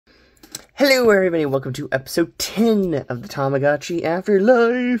Hello everybody, welcome to episode 10 of the Tamagotchi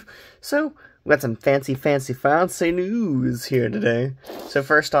Afterlife. So, we got some fancy news here today. So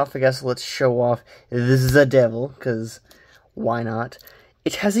first off, I guess let's show off the devil, because why not?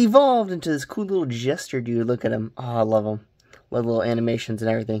 It has evolved into this cool little jester dude. Look at him. Oh, I love him. Love little animations and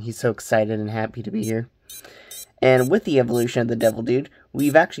everything. He's so excited and happy to be here. And with the evolution of the devil dude,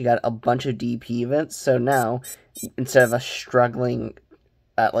 we've actually got a bunch of DP events. So now, instead of us struggling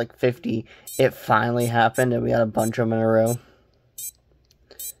at like 50, it finally happened and we got a bunch of them in a row.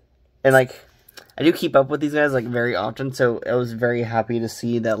 And like, I do keep up with these guys like very often, so I was very happy to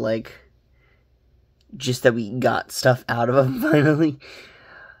see that like, just that we got stuff out of them finally.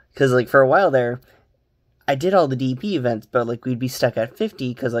 Because like for a while there, I did all the DP events, but like we'd be stuck at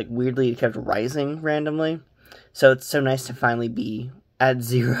 50 because like weirdly it kept rising randomly. So it's so nice to finally be at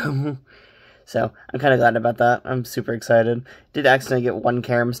 0. So, I'm kind of glad about that. I'm super excited. Did accidentally get one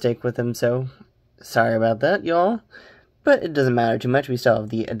care mistake with him, so sorry about that, y'all. But it doesn't matter too much. We still have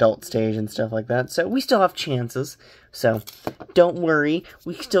the adult stage and stuff like that. So, we still have chances. So, don't worry.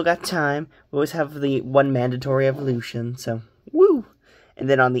 We still got time. We always have the one mandatory evolution. So, woo! And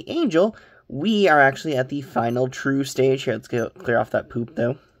then on the angel, we are actually at the final true stage. Here, let's clear off that poop,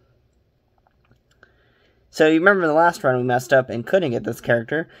 though. So, you remember the last run we messed up and couldn't get this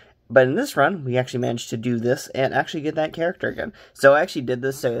character. But in this run, we actually managed to do this and actually get that character again. So I actually did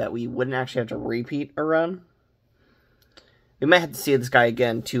this so that we wouldn't actually have to repeat a run. We might have to see this guy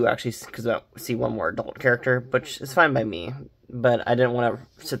again too, actually, because I'll see one more adult character, which is fine by me. But I didn't want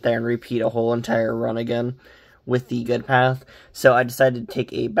to sit there and repeat a whole entire run again with the good path. So I decided to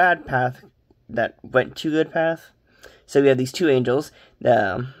take a bad path that went to good path. So we have these two angels.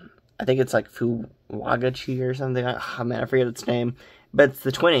 I think it's like Fuwagachi or something. Oh man, I forget its name. But it's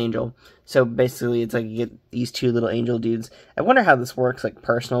the twin angel. So basically, it's like you get these two little angel dudes. I wonder how this works, like,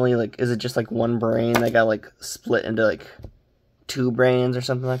 personally. Like, is it just, like, one brain that got, like, split into, like, 2 brains or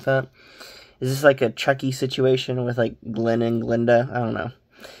something like that? Is this, like, a Chucky situation with, like, Glenn and Glinda? I don't know.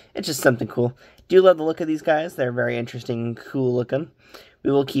 It's just something cool. Do love the look of these guys. They're very interesting and cool looking.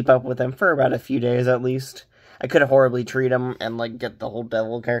 We will keep up with them for about a few days, at least. I could horribly treat them and, like, get the whole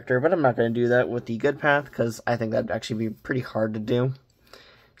devil character, but I'm not going to do that with the good path, because I think that'd actually be pretty hard to do.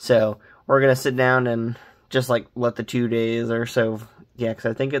 So, we're going to sit down and just, like, let the 2 days or so, yeah, because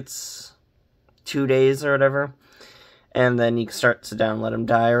I think it's 2 days or whatever, and then you can sit down and let them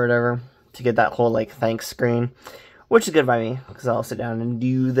die or whatever, to get that whole, like, thanks screen, which is good by me, because I'll sit down and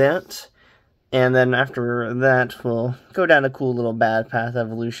do that. And then after that, we'll go down a cool little bad path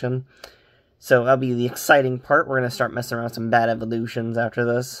evolution. So that'll be the exciting part. We're going to start messing around with some bad evolutions after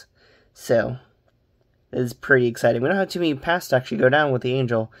this. So, it's pretty exciting. We don't have too many paths to actually go down with the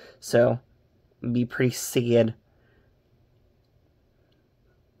angel. So, it'll be pretty sad.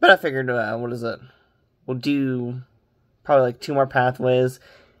 But I figured, what is it? We'll do probably like 2 more pathways.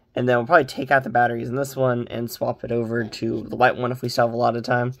 And then we'll probably take out the batteries in this one and swap it over to the white one if we still have a lot of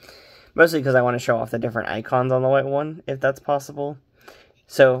time. Mostly because I want to show off the different icons on the white one, if that's possible.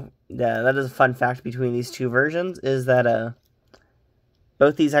 So, yeah, that is a fun fact between these two versions, is that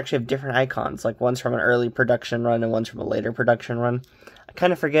both these actually have different icons. Like, one's from an early production run and one's from a later production run. I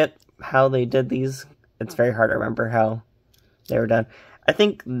kind of forget how they did these. It's very hard to remember how they were done. I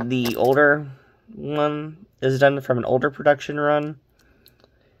think the older one is done from an older production run.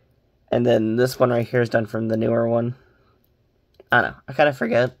 And then this one right here is done from the newer one. I don't know, I kind of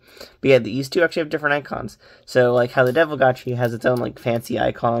forget. But yeah, these two actually have different icons. So, like how the Tamagotchi has its own, like, fancy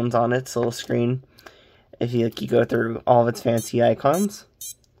icons on its little screen. If you, like, you go through all of its fancy icons.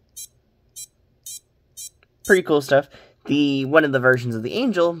 Pretty cool stuff. One of the versions of the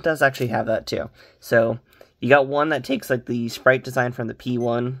Angel does actually have that, too. So, you got one that takes, like, the sprite design from the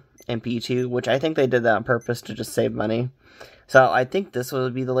P1 and P2, which I think they did that on purpose to just save money. So, I think this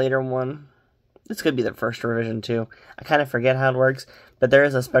would be the later one. This could be the first revision, too. I kind of forget how it works, but there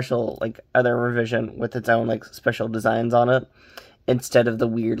is a special, like, other revision with its own, like, special designs on it, instead of the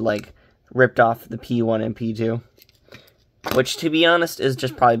weird, like, ripped off the P1 and P2. Which, to be honest, is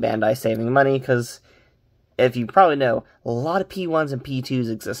just probably Bandai saving money, because, if you probably know, a lot of P1s and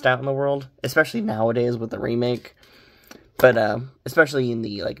P2s exist out in the world, especially nowadays with the remake. But, especially in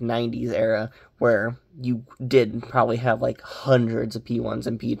the, like, 90s era, where you did probably have, like, hundreds of P1s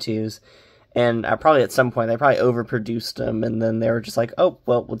and P2s. And probably at some point, they probably overproduced them, and then they were just like, oh,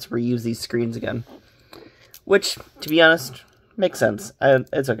 well, let's reuse these screens again. Which, to be honest, makes sense.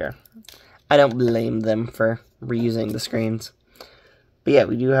 It's okay. I don't blame them for reusing the screens. But yeah,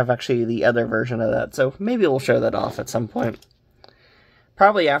 we do have actually the other version of that, so maybe we'll show that off at some point.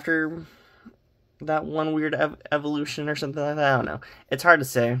 Probably after that one weird evolution or something like that, I don't know. It's hard to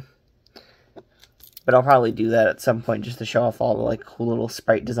say. But I'll probably do that at some point just to show off all the like cool little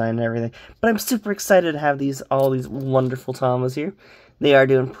sprite design and everything. But I'm super excited to have all these wonderful Tamas here. They are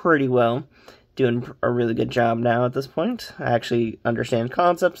doing pretty well. Doing a really good job now at this point. I actually understand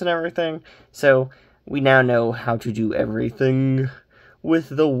concepts and everything. So we now know how to do everything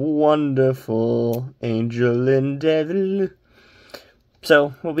with the wonderful Angel and Devil.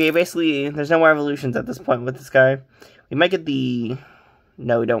 So we'll be basically, there's no more evolutions at this point with this guy. We might get the,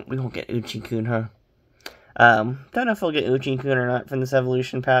 no we don't, we won't get Uchi-kun, huh? Don't know if we'll get Uchi-kun or not from this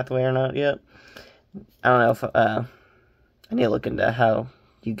evolution pathway or not yet. I don't know if, I need to look into how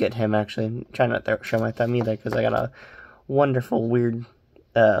you get him, actually. Try not to show my thumb either, because I got a wonderful, weird,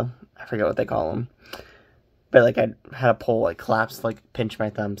 I forget what they call them. But, like, I had a pole, like, collapse, like, pinch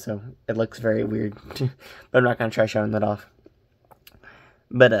my thumb, so it looks very weird. But I'm not going to try showing that off.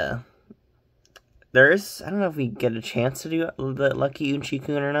 But, there is, I don't know if we get a chance to do the Lucky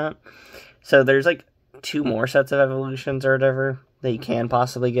Uchi-kun or not. So, there's, like, 2 more sets of evolutions or whatever that you can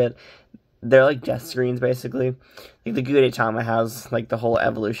possibly get. They're like death screens, basically. Like, the Gudetama has, like, the whole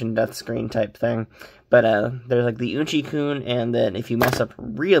evolution death screen type thing. But, there's, like, the Uchi-kun, and then if you mess up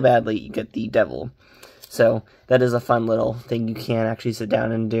real badly, you get the devil. So, that is a fun little thing you can actually sit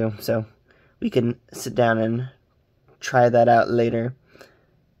down and do. So, we can sit down and try that out later.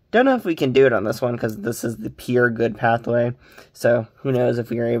 Don't know if we can do it on this one, because this is the pure good pathway. So, who knows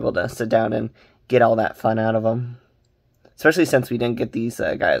if we are able to sit down and get all that fun out of them. Especially since we didn't get these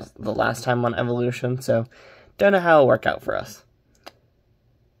guys the last time on Evolution, so don't know how it'll work out for us.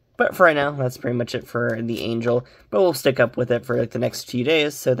 But for right now, that's pretty much it for the Angel. But we'll stick up with it for like the next few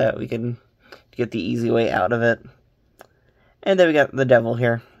days so that we can get the easy way out of it. And then we got the Devil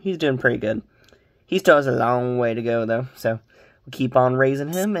here. He's doing pretty good. He still has a long way to go, though, so we'll keep on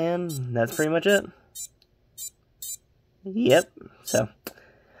raising him, and that's pretty much it. Yep, so.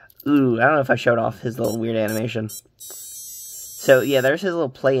 Ooh, I don't know if I showed off his little weird animation. So, yeah, there's his little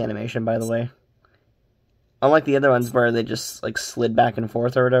play animation, by the way. Unlike the other ones where they just, like, slid back and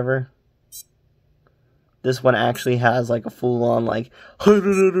forth or whatever. This one actually has, like, a full-on, like...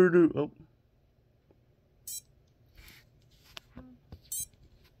 Oh.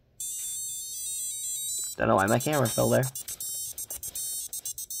 Don't know why my camera fell there.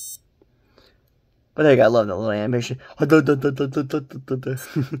 But there you go, I love that little animation. I don't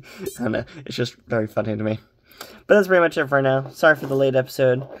know, it's just very funny to me. But that's pretty much it for now. Sorry for the late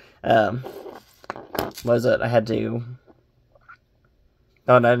episode. What was it? I had to...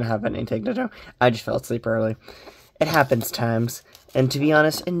 Oh, I didn't have anything to do. I just fell asleep early. It happens times. And to be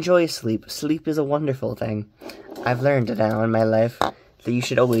honest, enjoy sleep. Sleep is a wonderful thing. I've learned it now in my life that you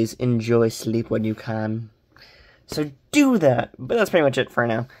should always enjoy sleep when you can. So do that. But that's pretty much it for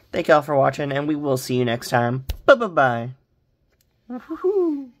now. Thank you all for watching, and we will see you next time. Bye-bye-bye.